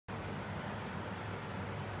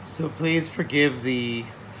So please forgive the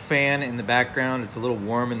fan in the background. It's a little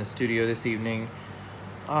warm in the studio this evening.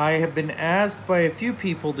 I have been asked by a few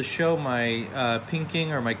people to show my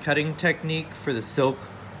pinking or my cutting technique for the silk.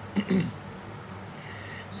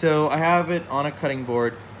 So I have it on a cutting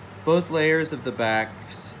board. Both layers of the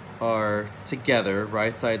backs are together,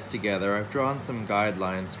 right sides together. I've drawn some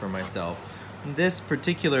guidelines for myself. And this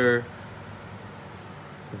particular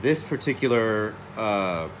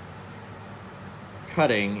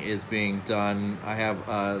cutting is being done. I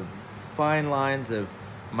have fine lines of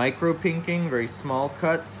micro pinking, very small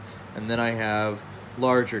cuts, and then I have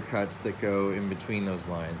larger cuts that go in between those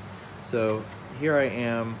lines. So here I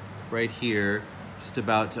am right here, I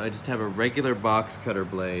just have a regular box cutter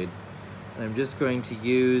blade, and I'm just going to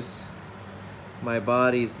use my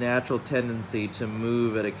body's natural tendency to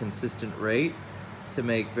move at a consistent rate to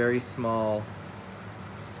make very small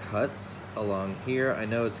cuts along here. I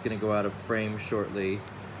know it's going to go out of frame shortly,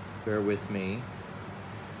 bear with me.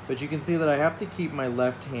 But you can see that I have to keep my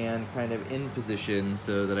left hand kind of in position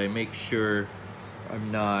so that I make sure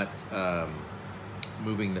I'm not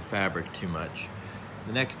moving the fabric too much.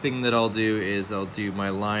 The next thing that I'll do is I'll do my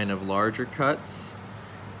line of larger cuts,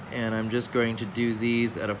 and I'm just going to do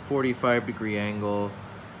these at a 45-degree angle,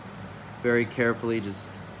 very carefully, just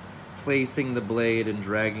placing the blade and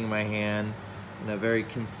dragging my hand in a very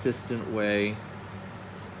consistent way.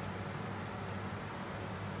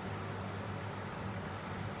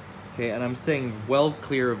 Okay, and I'm staying well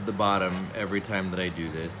clear of the bottom every time that I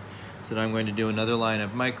do this. So now I'm going to do another line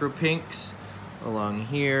of micro pinks along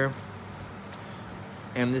here.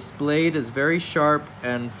 And this blade is very sharp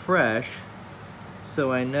and fresh,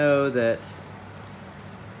 so I know that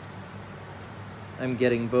I'm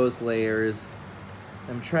getting both layers.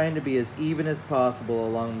 I'm trying to be as even as possible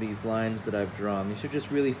along these lines that I've drawn. These are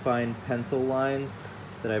just really fine pencil lines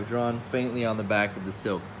that I've drawn faintly on the back of the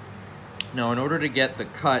silk. Now, in order to get the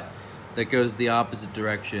cut that goes the opposite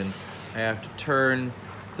direction, I have to turn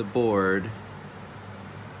the board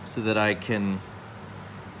so that I can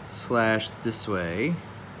slash this way.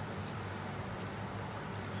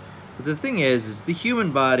 But the thing is the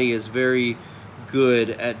human body is very good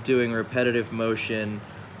at doing repetitive motion,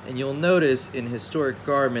 and you'll notice in historic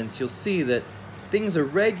garments, you'll see that things are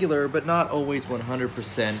regular but not always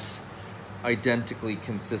 100% identically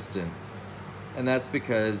consistent. And that's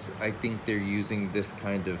because I think they're using this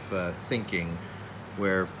kind of thinking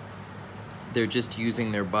where they're just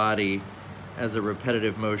using their body as a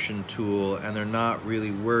repetitive motion tool, and they're not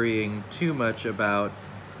really worrying too much about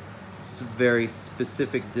very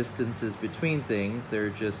specific distances between things. They're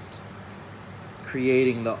just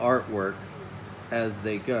creating the artwork as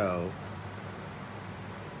they go.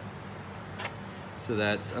 So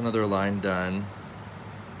that's another line done.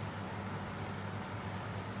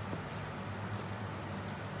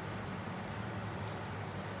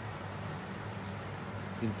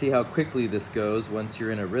 You can see how quickly this goes once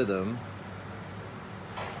you're in a rhythm.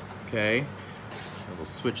 Okay, I will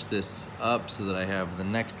switch this up so that I have the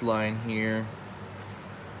next line here.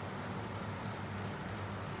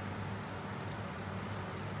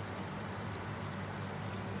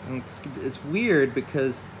 And it's weird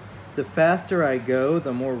because the faster I go,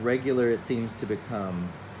 the more regular it seems to become.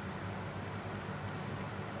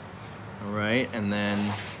 All right, and then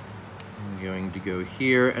I'm going to go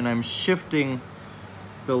here, and I'm shifting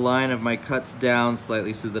the line of my cuts down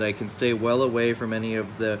slightly so that I can stay well away from any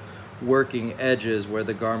of the working edges where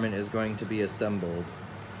the garment is going to be assembled.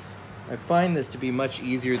 I find this to be much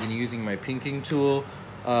easier than using my pinking tool,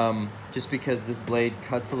 just because this blade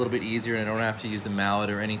cuts a little bit easier and I don't have to use a mallet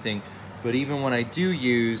or anything. But even when I do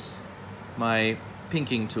use my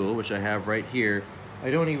pinking tool, which I have right here,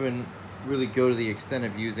 I don't even really go to the extent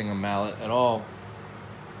of using a mallet at all.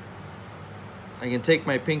 I can take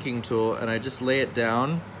my pinking tool and I just lay it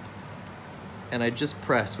down and I just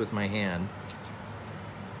press with my hand.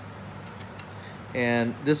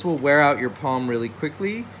 And this will wear out your palm really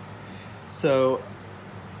quickly. So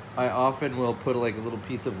I often will put like a little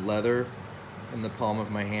piece of leather in the palm of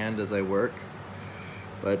my hand as I work.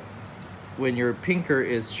 But when your pinker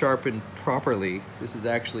is sharpened properly, this is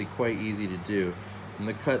actually quite easy to do. And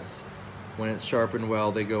the cuts, when it's sharpened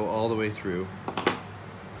well, they go all the way through.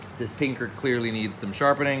 This pinker clearly needs some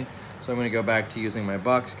sharpening, so I'm going to go back to using my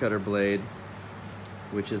box cutter blade,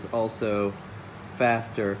 which is also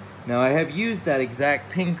faster. Now I have used that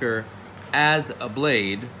exact pinker as a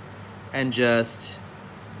blade and just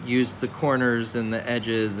used the corners and the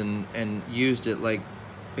edges and used it like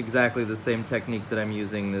exactly the same technique that I'm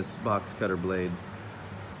using this box cutter blade.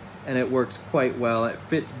 And it works quite well. It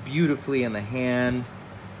fits beautifully in the hand,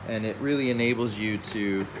 and it really enables you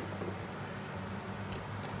to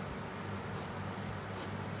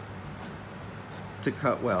to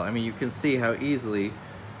cut well. I mean, you can see how easily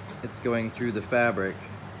it's going through the fabric.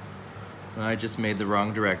 I just made the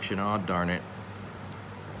wrong direction, oh darn it.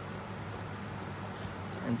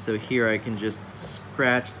 And so here I can just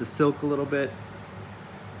scratch the silk a little bit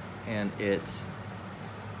and it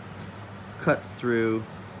cuts through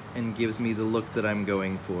and gives me the look that I'm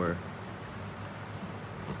going for.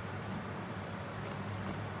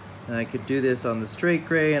 And I could do this on the straight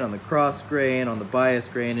grain, on the cross grain, on the bias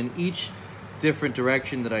grain, and each different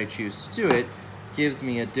direction that I choose to do it gives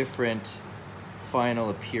me a different final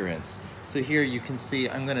appearance. So here you can see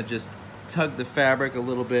I'm gonna just tug the fabric a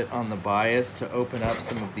little bit on the bias to open up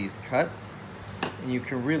some of these cuts. And you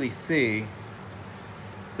can really see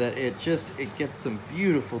that it gets some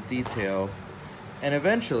beautiful detail. And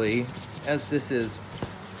eventually, as this is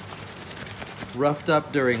roughed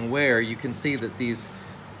up during wear, you can see that these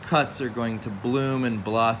cuts are going to bloom and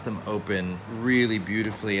blossom open really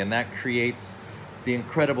beautifully, and that creates the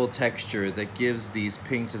incredible texture that gives these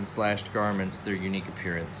pinked and slashed garments their unique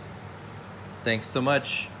appearance. Thanks so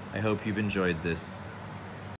much. I hope you've enjoyed this.